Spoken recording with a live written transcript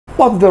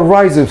what the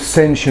rise of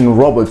sentient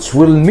robots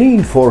will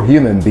mean for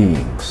human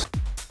beings.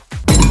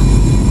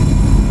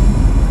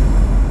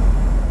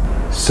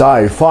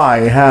 Sci-fi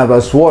have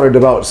us worried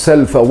about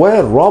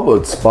self-aware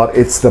robots, but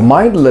it's the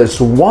mindless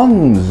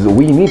ones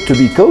we need to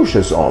be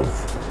cautious of.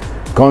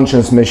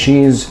 Conscious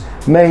machines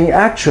may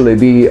actually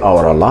be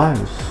our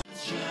allies.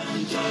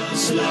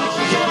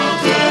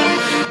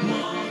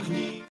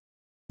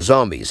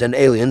 Zombies and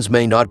aliens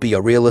may not be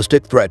a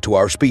realistic threat to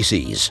our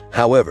species.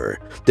 However,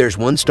 there's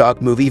one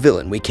stock movie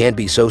villain we can't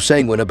be so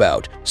sanguine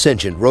about: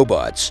 sentient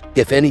robots.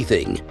 If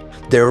anything,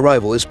 their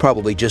arrival is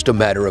probably just a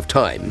matter of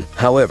time.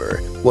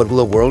 However, what will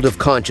a world of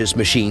conscious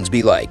machines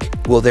be like?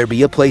 Will there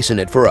be a place in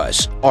it for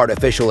us?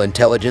 Artificial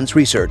intelligence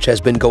research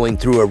has been going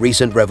through a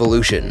recent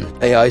revolution.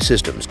 AI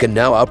systems can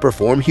now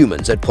outperform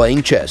humans at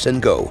playing chess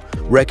and Go,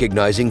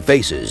 recognizing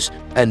faces,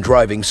 and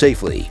driving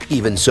safely.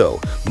 Even so,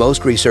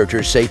 most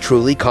researchers say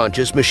truly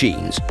conscious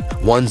machines,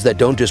 ones that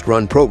don't just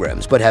run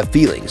programs but have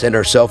feelings and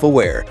are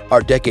self-aware,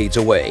 are decades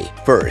away.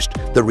 First,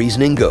 the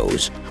reasoning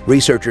goes,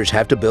 researchers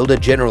have to build a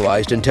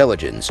generalized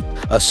intelligence,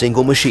 a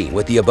single machine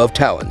with the above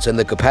talents and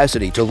the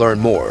capacity to learn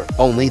more.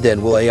 Only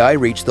then will AI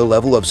reach the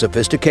level of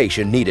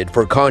sophistication needed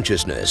for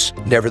consciousness.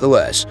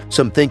 Nevertheless,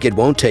 some think it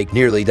won't take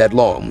nearly that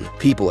long.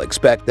 People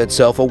expect that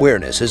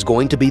self-awareness is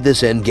going to be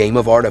this end game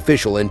of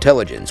artificial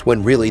intelligence,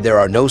 when really there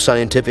are no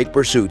scientific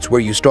pursuits where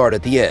you start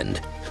at the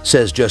end,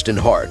 says Justin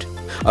Hart,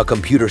 a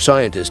computer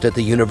scientist at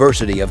the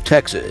University of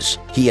Texas.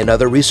 He and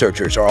other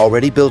researchers are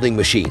already building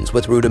machines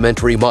with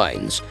rudimentary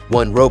minds.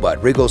 One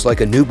robot wriggles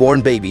like a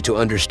newborn baby to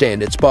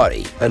understand its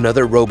body.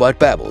 Another robot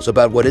babbles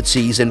about what it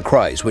sees and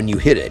cries when you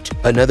hit it.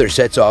 Another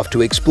sets off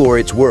to explore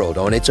its world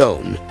on its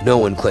own. No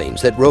one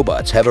claims that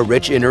robots have a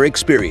rich inner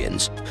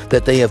experience,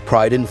 that they have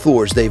pride in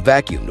floors they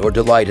vacuumed or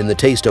delight in the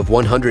taste of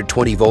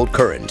 120-volt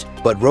current.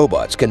 But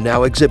robots can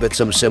now exhibit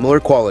some similar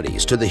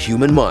qualities to the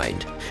human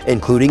mind,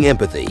 including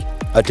empathy,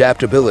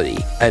 adaptability,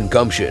 and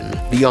gumption.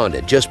 Beyond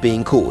it just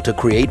being cool to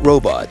create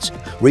robots,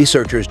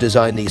 researchers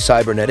design these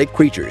cybernetic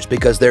creatures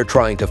because they're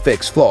trying to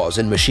fix flaws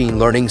in machine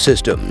learning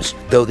systems.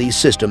 Though these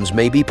systems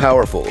may be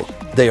powerful,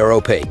 they are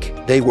opaque.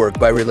 They work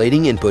by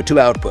relating input to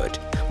output,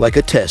 like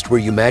a test where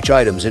you match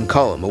items in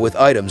column A with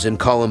items in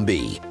column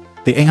B.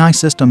 The AI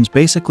systems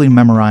basically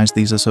memorize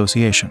these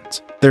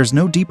associations. There's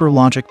no deeper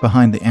logic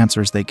behind the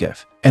answers they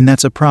give, and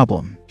that's a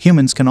problem.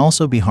 Humans can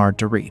also be hard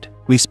to read.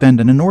 We spend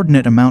an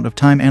inordinate amount of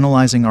time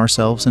analyzing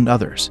ourselves and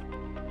others.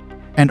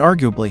 And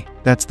arguably,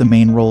 that's the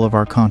main role of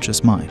our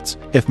conscious minds.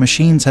 If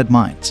machines had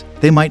minds,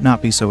 they might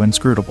not be so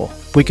inscrutable.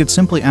 We could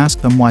simply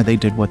ask them why they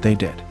did what they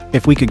did.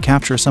 If we could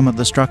capture some of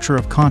the structure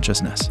of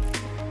consciousness,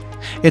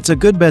 it's a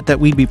good bet that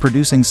we'd be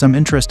producing some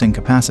interesting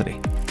capacity,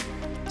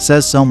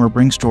 says Selmer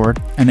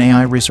Brinkstord, an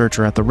AI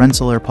researcher at the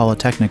Rensselaer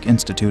Polytechnic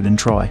Institute in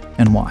Troy,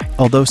 NY.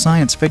 Although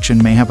science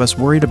fiction may have us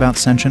worried about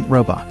sentient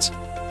robots,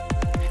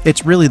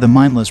 it's really the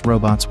mindless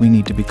robots we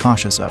need to be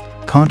cautious of.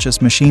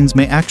 Conscious machines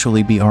may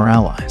actually be our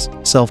allies.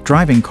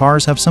 Self-driving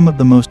cars have some of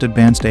the most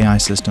advanced AI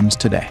systems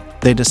today.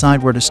 They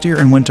decide where to steer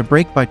and when to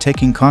brake by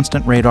taking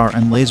constant radar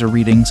and laser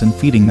readings and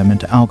feeding them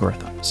into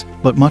algorithms.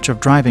 But much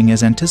of driving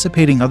is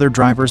anticipating other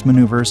drivers'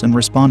 maneuvers and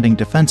responding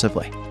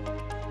defensively,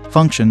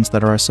 functions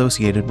that are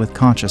associated with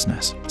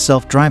consciousness.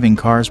 Self-driving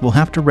cars will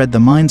have to read the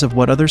minds of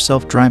what other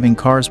self-driving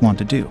cars want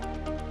to do,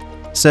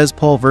 says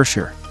Paul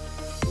Verschuur,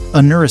 a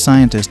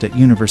neuroscientist at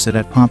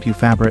Universitat Pompeu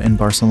Fabra in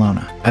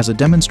Barcelona. As a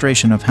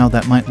demonstration of how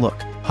that might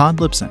look, Hod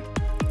Lipson,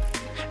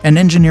 an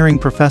engineering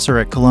professor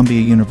at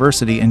Columbia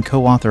University and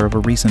co-author of a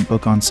recent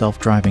book on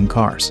self-driving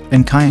cars,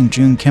 and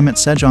Kyung-Joon Kim at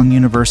Sejong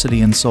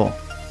University in Seoul,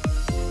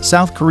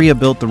 South Korea,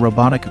 built the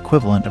robotic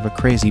equivalent of a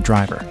crazy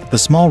driver. The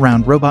small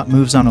round robot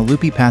moves on a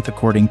loopy path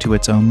according to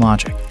its own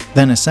logic.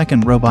 Then a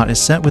second robot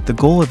is set with the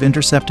goal of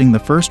intercepting the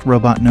first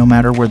robot no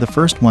matter where the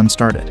first one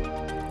started.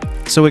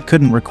 So it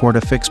couldn't record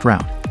a fixed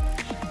route.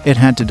 It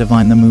had to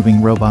divine the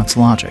moving robot's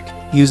logic,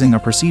 using a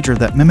procedure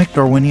that mimicked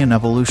Darwinian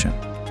evolution.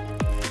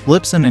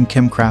 Lipson and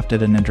Kim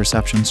crafted an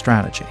interception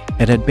strategy.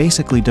 It had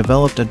basically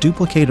developed a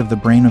duplicate of the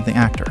brain of the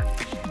actor.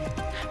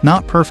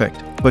 Not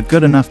perfect, but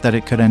good enough that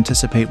it could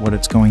anticipate what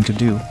it's going to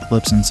do,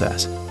 Lipson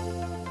says.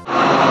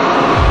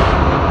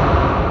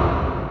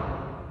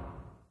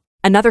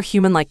 Another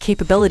human-like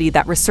capability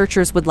that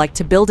researchers would like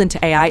to build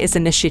into AI is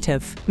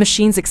initiative.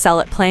 Machines excel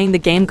at playing the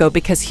game Go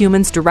because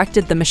humans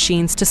directed the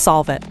machines to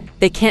solve it.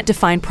 They can't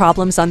define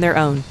problems on their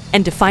own,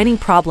 and defining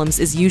problems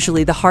is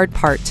usually the hard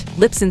part.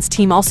 Lipson's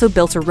team also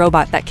built a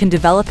robot that can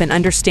develop an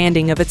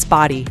understanding of its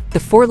body. The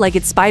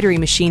four-legged spidery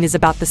machine is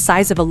about the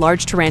size of a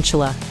large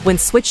tarantula. When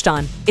switched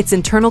on, its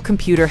internal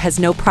computer has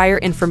no prior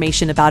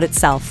information about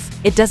itself.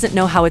 It doesn't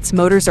know how its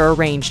motors are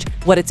arranged,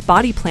 what its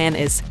body plan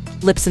is,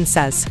 Lipson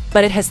says,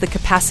 but it has the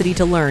capacity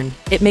to learn.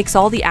 It makes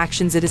all the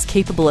actions it is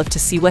capable of to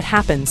see what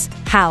happens,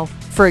 how,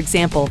 For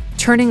example,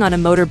 turning on a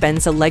motor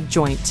bends a leg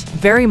joint.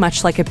 Very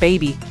much like a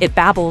baby, it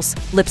babbles,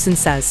 Lipson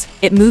says.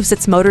 It moves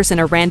its motors in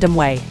a random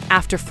way.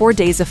 After 4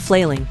 days of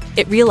flailing,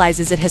 it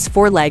realizes it has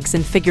 4 legs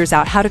and figures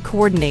out how to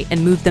coordinate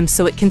and move them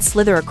so it can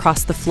slither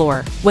across the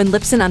floor. When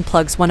Lipson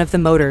unplugs one of the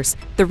motors,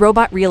 the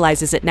robot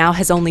realizes it now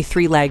has only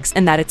 3 legs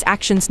and that its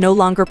actions no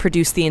longer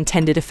produce the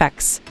intended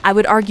effects. I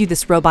would argue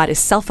this robot is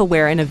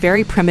self-aware in a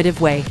very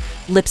primitive way,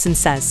 Lipson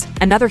says.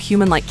 Another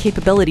human-like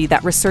capability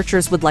that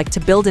researchers would like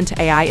to build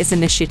into AI is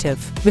initiative.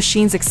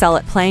 Machines excel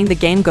at playing the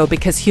game Go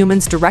because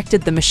humans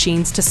directed the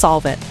machines to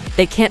solve it.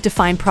 They can't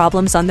define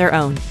problems on their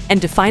own,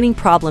 and defining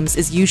problems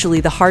is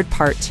usually the hard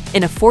part.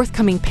 In a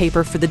forthcoming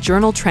paper for the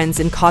journal Trends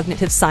in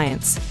Cognitive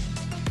Science,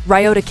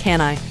 Ryota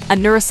Kanai, a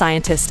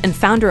neuroscientist and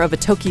founder of a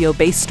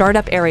Tokyo-based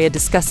startup area,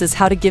 discusses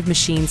how to give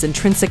machines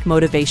intrinsic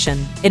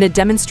motivation. In a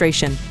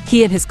demonstration,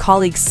 he and his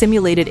colleagues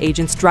simulated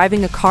agents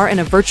driving a car in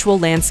a virtual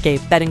landscape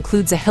that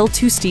includes a hill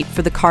too steep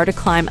for the car to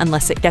climb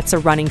unless it gets a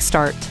running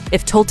start.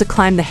 If told to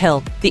climb the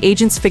hill, the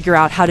agents figure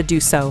out how to do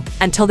so.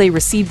 Until they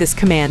receive this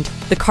command,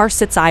 the car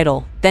sits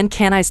idle. Then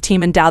Kanai's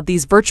team endowed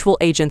these virtual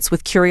agents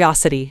with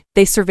curiosity.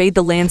 They surveyed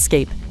the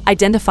landscape,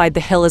 identified the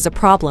hill as a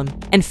problem,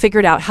 and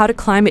figured out how to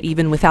climb it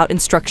even without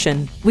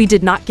instruction. We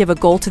did not give a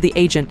goal to the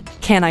agent,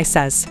 Kanai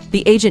says.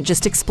 The agent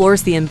just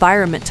explores the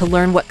environment to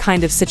learn what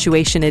kind of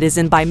situation it is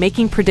in by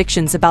making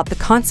predictions about the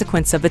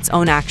consequence of its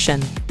own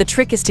action. The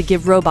trick is to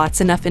give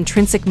robots enough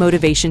intrinsic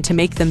motivation to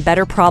make them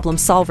better problem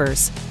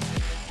solvers,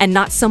 and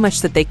not so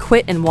much that they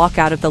quit and walk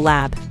out of the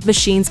lab.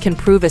 Machines can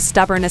prove as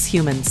stubborn as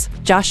humans.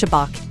 Joshua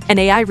Bach, an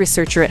AI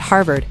researcher at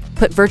Harvard,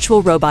 put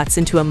virtual robots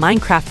into a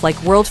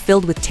Minecraft-like world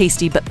filled with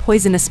tasty but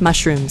poisonous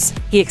mushrooms.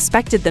 He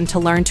expected them to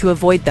learn to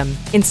avoid them.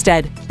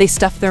 Instead, they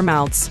stuffed their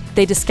mouths.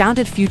 They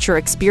discounted future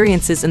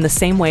experiences in the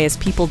same way as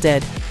people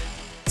did.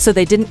 So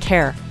they didn't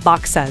care,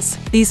 Bach says.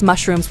 These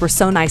mushrooms were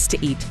so nice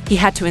to eat. He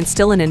had to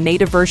instill an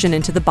innate aversion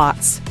into the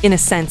bots. In a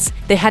sense,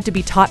 they had to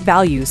be taught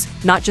values,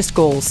 not just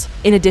goals.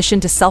 In addition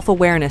to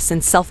self-awareness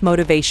and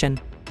self-motivation,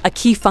 a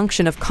key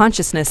function of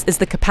consciousness is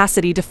the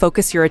capacity to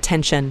focus your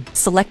attention.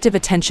 Selective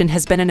attention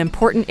has been an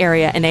important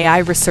area in AI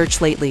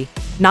research lately,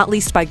 not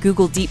least by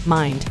Google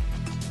DeepMind,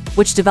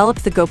 which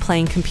developed the Go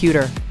playing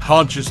computer.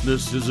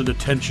 Consciousness is an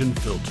attention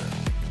filter,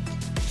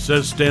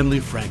 says Stanley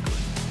Franklin,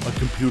 a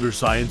computer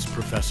science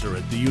professor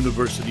at the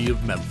University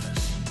of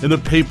Memphis, in a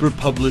paper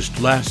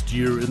published last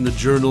year in the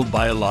journal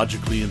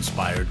Biologically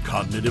Inspired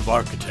Cognitive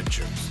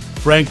Architectures.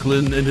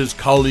 Franklin and his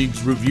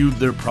colleagues reviewed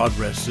their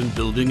progress in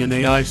building an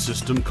AI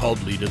system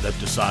called LIDA that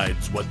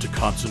decides what to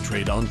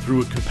concentrate on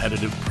through a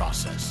competitive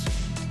process,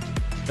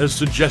 as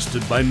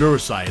suggested by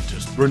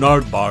neuroscientist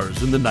Bernard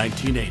Bars in the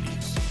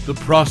 1980s. The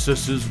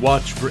processes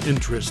watch for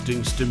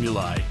interesting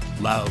stimuli,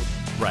 loud,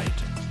 bright,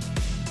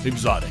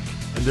 exotic,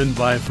 and then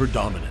vie for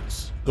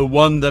dominance. The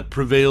one that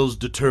prevails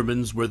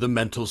determines where the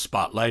mental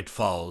spotlight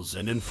falls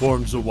and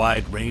informs a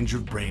wide range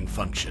of brain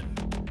function,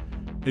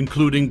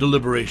 including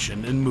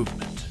deliberation and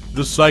movement.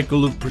 The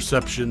cycle of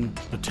perception,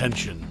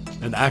 attention,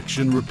 and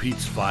action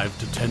repeats 5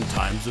 to 10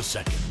 times a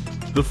second.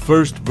 The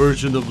first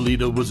version of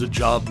LIDA was a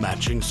job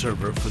matching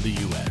server for the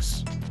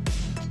US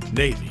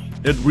Navy.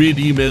 It read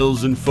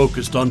emails and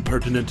focused on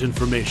pertinent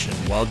information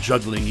while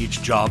juggling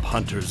each job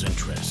hunter's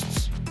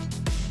interests,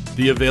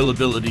 the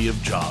availability of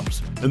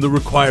jobs, and the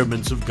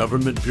requirements of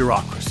government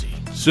bureaucracy.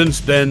 Since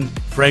then,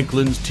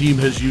 Franklin's team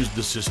has used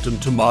the system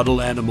to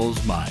model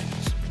animals'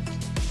 minds,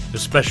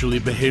 especially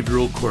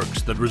behavioral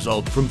quirks that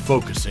result from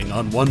focusing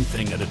on one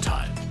thing at a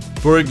time.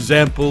 For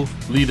example,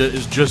 LIDA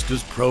is just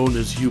as prone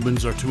as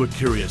humans are to a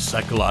curious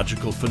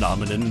psychological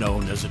phenomenon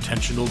known as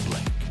attentional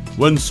blink.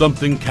 When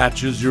something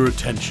catches your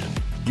attention,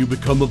 you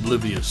become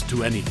oblivious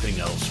to anything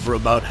else for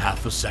about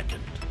half a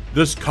second.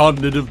 This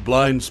cognitive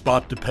blind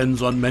spot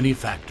depends on many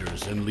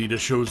factors, and LIDA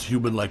shows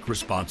human-like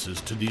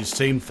responses to these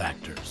same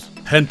factors.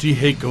 Pentti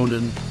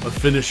Heikkonen, a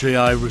Finnish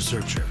AI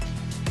researcher,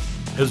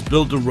 has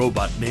built a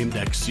robot named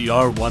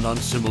XCR1 on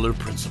similar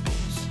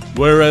principles.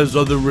 Whereas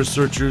other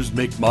researchers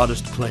make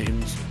modest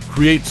claims,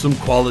 create some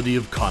quality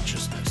of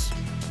consciousness,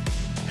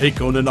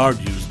 Heikkonen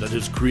argues that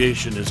his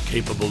creation is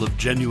capable of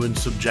genuine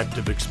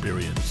subjective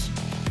experience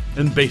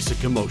and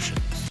basic emotions.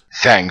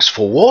 Thanks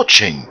for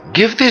watching.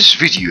 Give this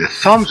video a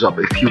thumbs up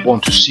if you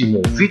want to see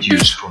more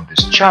videos from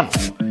this channel.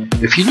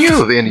 If you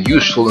knew of any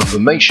useful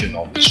information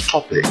on this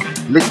topic,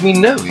 let me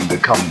know in the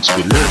comments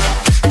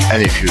below.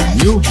 And if you're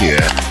new here,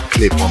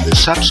 click on the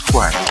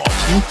subscribe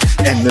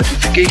button and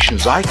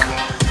notifications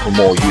icon for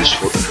more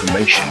useful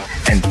information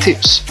and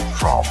tips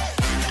from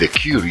the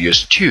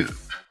Curious Tube.